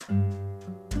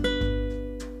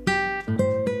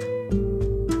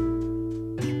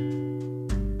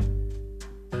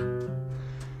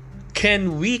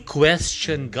Can we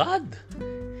question God?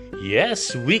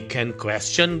 Yes, we can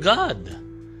question God.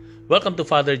 Welcome to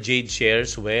Father Jade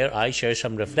Shares, where I share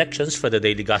some reflections for the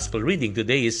daily gospel reading.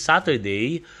 Today is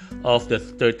Saturday of the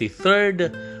 33rd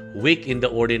week in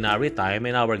the ordinary time,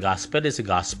 and our gospel is a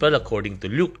gospel according to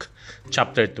Luke,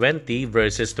 chapter 20,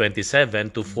 verses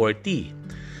 27 to 40.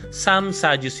 Some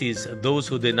Sadducees,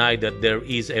 those who deny that there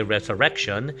is a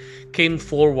resurrection, came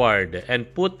forward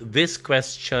and put this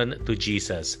question to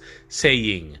Jesus,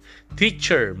 saying,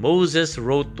 "Teacher, Moses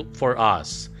wrote for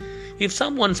us, if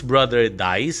someone's brother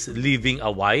dies, leaving a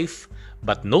wife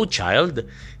but no child,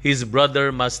 his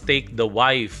brother must take the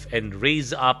wife and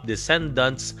raise up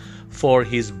descendants for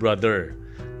his brother.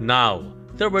 Now,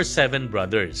 there were 7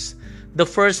 brothers. The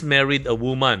first married a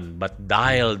woman but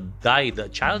died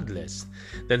childless.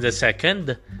 Then the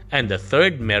second and the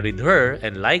third married her,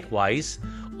 and likewise,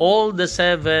 all the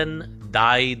 7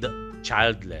 died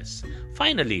childless.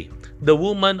 Finally, the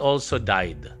woman also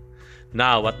died.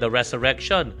 Now at the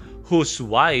resurrection, whose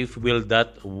wife will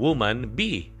that woman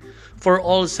be? For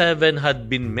all 7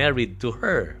 had been married to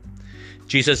her."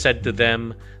 Jesus said to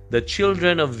them, "The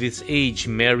children of this age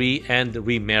marry and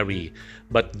remarry,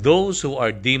 but those who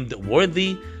are deemed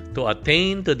worthy to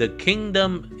attain to the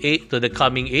kingdom, to the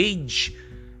coming age,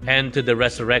 and to the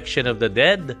resurrection of the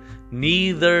dead,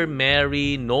 neither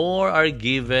marry nor are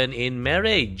given in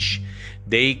marriage.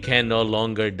 They can no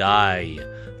longer die,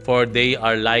 for they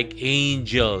are like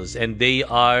angels, and they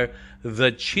are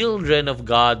the children of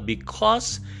God,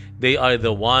 because they are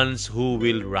the ones who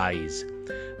will rise.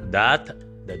 That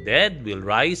the dead will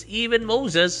rise, even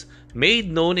Moses made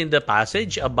known in the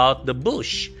passage about the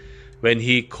bush, when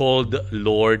he called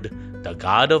Lord the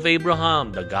God of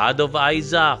Abraham, the God of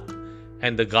Isaac,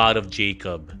 and the God of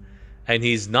Jacob. And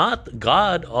he is not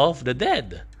God of the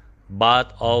dead,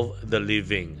 but of the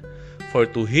living, for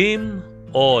to him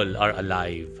all are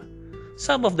alive."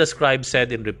 Some of the scribes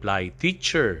said in reply,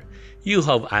 "Teacher, you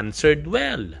have answered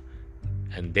well."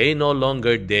 And they no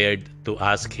longer dared to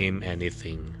ask him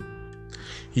anything.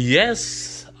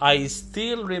 Yes, I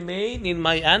still remain in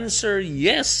my answer.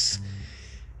 Yes,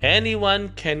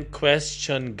 anyone can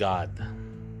question God.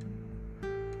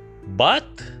 But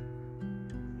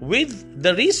with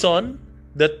the reason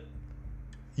that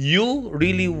you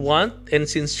really want and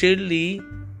sincerely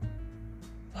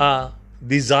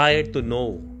desire to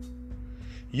know.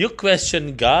 You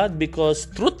question God because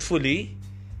truthfully,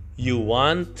 you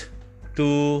want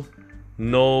to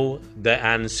know the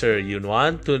answer. You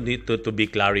want to be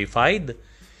clarified.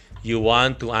 You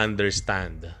want to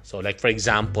understand. So like for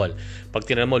example, pag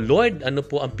tinanong mo, "Lord, ano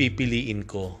po ang pipiliin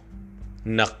ko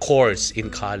na course in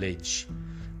college?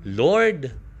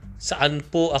 Lord, saan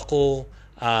po ako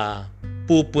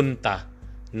pupunta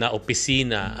na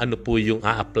opisina? Ano po yung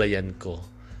a-applyan ko?"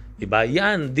 Diba?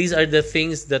 Yan, these are the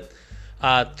things that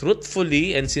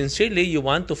truthfully and sincerely you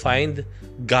want to find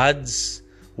God's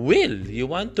will. You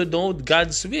want to know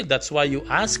God's will. That's why you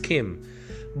ask Him.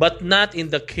 But not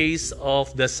in the case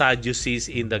of the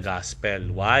Sadducees in the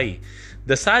gospel. Why?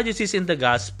 The Sadducees in the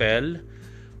gospel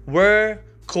were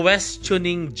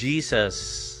questioning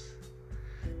Jesus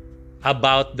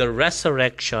about the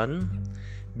resurrection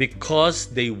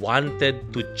because they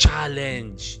wanted to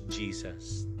challenge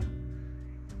Jesus.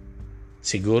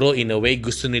 Siguro in a way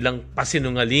gusto nilang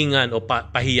pasinungalingan o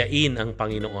pahiyain ang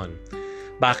Panginoon.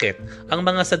 Bakit? Ang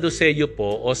mga Saduceo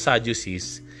po o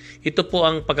Sadducees, ito po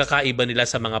ang pagkakaiba nila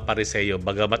sa mga Pariseo.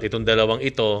 Bagamat itong dalawang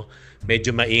ito,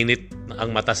 medyo mainit ang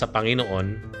mata sa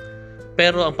Panginoon.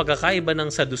 Pero ang pagkakaiba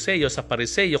ng Saduceo sa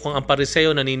Pariseo, kung ang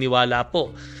Pariseo naniniwala po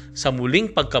sa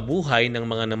muling pagkabuhay ng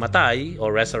mga namatay o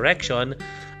resurrection,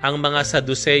 ang mga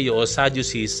Saduceo o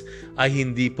Sadducees ay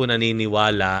hindi po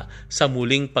naniniwala sa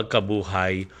muling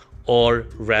pagkabuhay or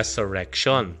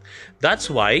resurrection. That's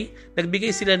why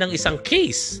nagbigay sila ng isang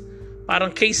case.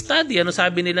 Parang case study. Ano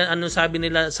sabi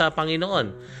nila sa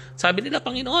Panginoon? Sabi nila,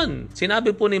 "Panginoon,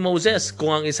 sinabi po ni Moses,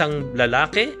 kung ang isang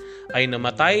lalaki ay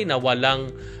namatay na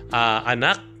walang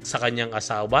anak sa kanyang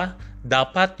asawa,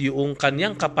 dapat yung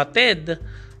kanyang kapatid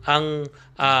ang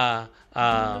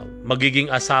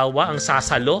magiging asawa, ang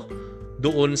sasalo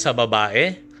doon sa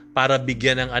babae para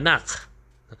bigyan ng anak."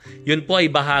 Yun po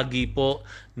ay bahagi po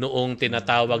noong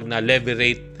tinatawag na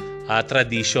Levirate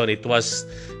tradition. It was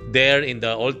there in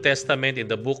the Old Testament, in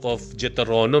the book of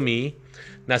Deuteronomy,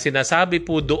 na sinasabi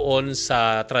po doon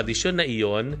sa tradisyon na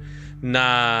iyon na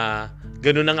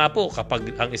gano'n na nga po,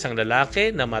 kapag ang isang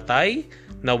lalaki namatay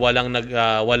na walang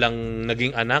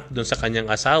naging anak doon sa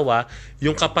kanyang asawa,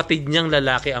 yung kapatid niyang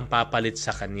lalaki ang papalit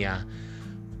sa kanya.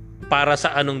 Para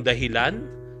sa anong dahilan?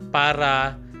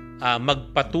 Para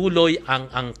magpatuloy ang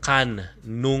angkan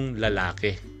nung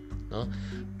lalaki. no?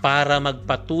 Para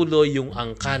magpatuloy yung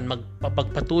angkan,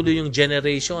 magpapatuloy yung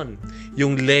generation,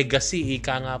 yung legacy,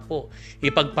 ika nga po,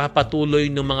 ipagpapatuloy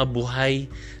ng mga buhay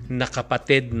na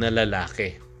kapatid na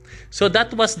lalaki. So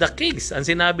that was the case. Ang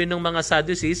sinabi ng mga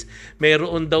Sadducees,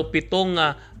 mayroon daw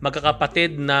 7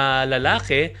 magkakapatid na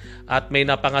lalaki at may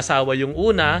napangasawa yung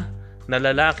una na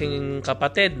lalaking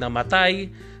kapatid na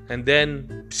matay, and then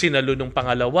sinalo nung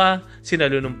pangalawa,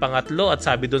 sinalo nung pangatlo, at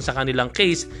sabi doon sa kanilang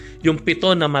case, yung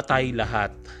 7 namatay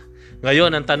lahat.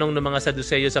 Ngayon, ang tanong ng mga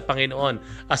Saduceo sa Panginoon,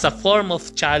 as a form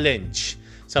of challenge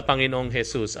sa Panginoong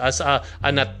Jesus, as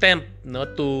an attempt, no,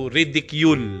 to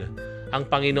ridicule ang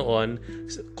Panginoon,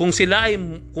 kung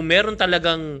meron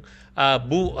talagang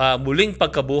muling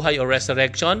pagkabuhay o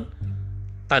resurrection,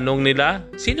 tanong nila,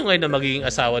 sino ngayon na magiging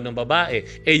asawa ng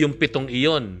babae? Yung 7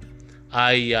 iyon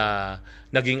ay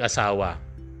naging asawa.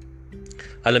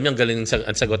 Alam niyo, ang galing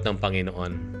ang sagot ng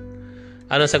Panginoon.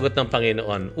 Anong sagot ng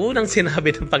Panginoon? Unang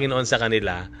sinabi ng Panginoon sa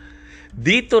kanila,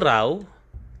 dito raw,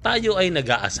 tayo ay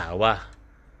nag-aasawa.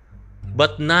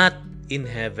 But not in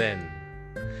heaven.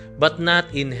 But not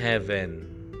in heaven.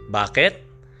 Bakit?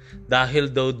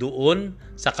 Dahil daw doon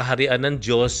sa kaharian ng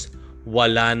Diyos,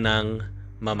 wala nang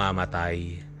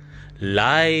mamamatay.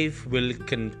 Life will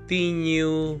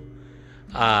continue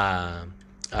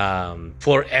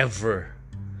forever.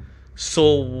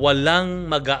 So,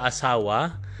 walang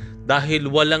mag-aasawa dahil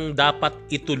walang dapat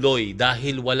ituloy,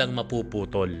 dahil walang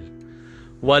mapuputol.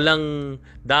 Walang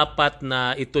dapat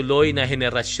na ituloy na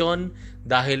henerasyon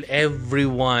dahil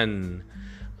everyone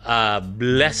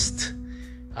blessed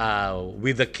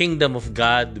with the kingdom of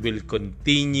God will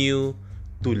continue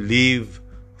to live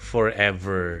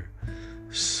forever.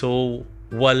 So,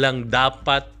 walang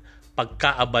dapat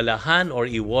pagkaabalahan or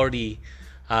i-worry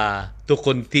to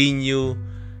continue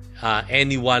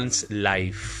anyone's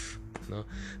life. No?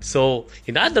 So,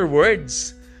 in other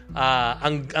words,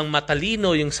 ang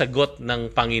matalino yung sagot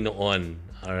ng Panginoon.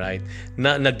 Alright?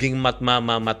 Na naging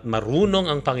marunong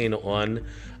ang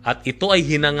Panginoon, at ito ay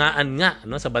hinangaan nga,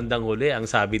 no, sa bandang huli. Ang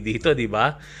sabi dito, di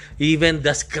ba? Even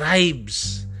the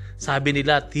scribes, sabi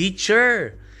nila,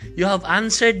 "Teacher, you have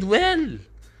answered well."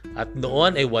 At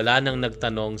noon ay wala nang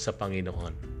nagtanong sa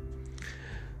Panginoon.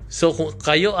 So, kung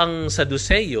kayo ang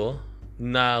Saduceo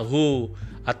na who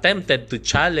attempted to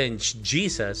challenge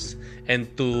Jesus and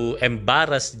to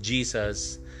embarrass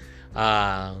Jesus,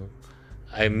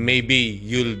 maybe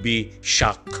you'll be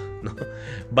shocked, no?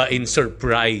 But in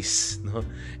surprise, no?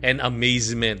 And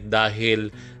amazement dahil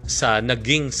sa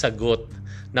naging sagot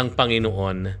ng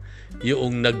Panginoon,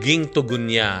 yung naging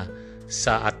tugon niya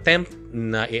sa attempt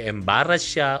na i-embarrass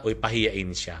siya o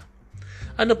ipahiyain siya.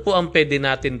 Ano po ang pwede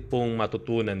natin pong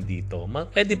matutunan dito?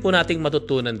 Pwede po nating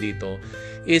matutunan dito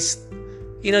is,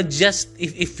 just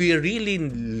if we really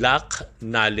lack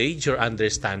knowledge or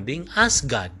understanding, ask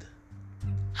God.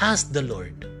 Ask the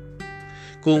Lord.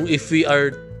 Kung if we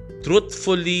are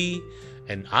truthfully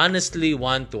and honestly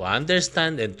want to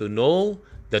understand and to know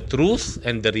the truth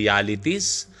and the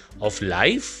realities of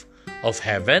life, of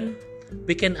heaven,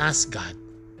 we can ask God.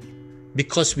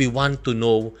 Because we want to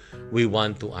know, we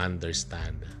want to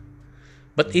understand.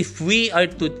 But if we are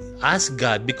to ask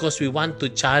God because we want to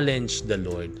challenge the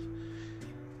Lord,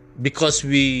 because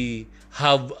we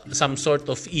have some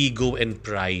sort of ego and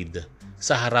pride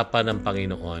sa harapan ng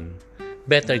Panginoon,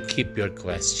 better keep your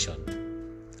question.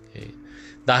 Okay?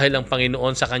 Dahil ang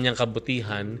Panginoon sa kanyang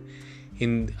kabutihan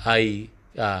ay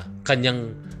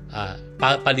kanyang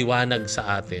paliwanag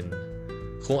sa atin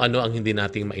kung ano ang hindi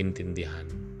nating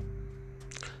maintindihan.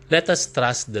 Let us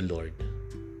trust the Lord.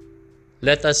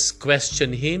 Let us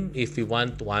question Him if we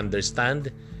want to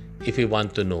understand, if we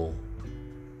want to know.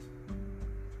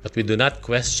 But we do not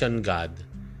question God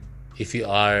if we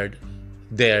are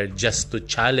there just to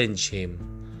challenge Him,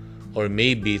 or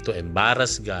maybe to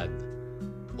embarrass God,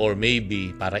 or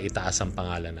maybe para itaas ang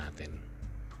pangalan natin.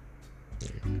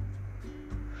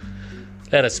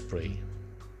 Let us pray.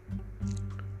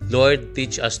 Lord,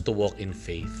 teach us to walk in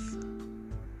faith.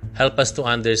 Help us to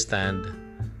understand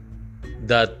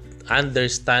that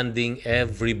understanding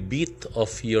every bit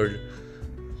of your,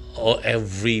 or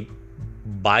every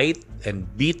bite and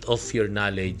bit of your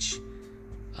knowledge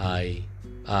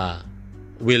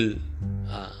will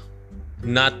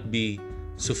not be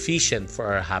sufficient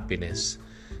for our happiness,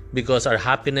 because our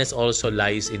happiness also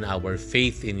lies in our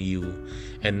faith in you,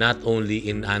 and not only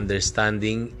in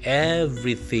understanding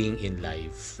everything in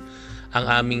life. Ang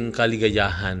aming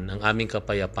kaligayahan, ang aming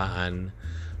kapayapaan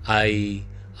ay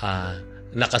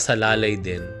nakasalalay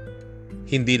din,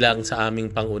 hindi lang sa aming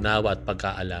pangunawa at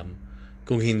pagkaalam,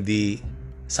 kung hindi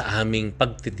sa aming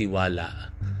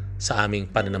pagtitiwala, sa aming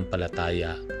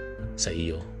pananampalataya sa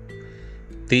iyo.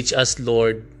 Teach us,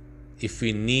 Lord, if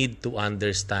we need to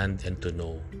understand and to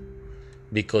know.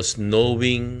 Because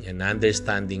knowing and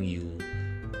understanding you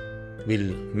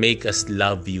will make us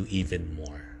love you even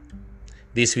more.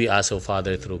 This we ask, O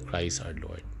Father, through Christ our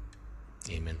Lord.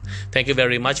 Amen. Thank you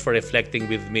very much for reflecting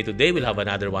with me today. We'll have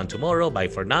another one tomorrow. Bye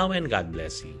for now and God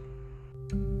bless you.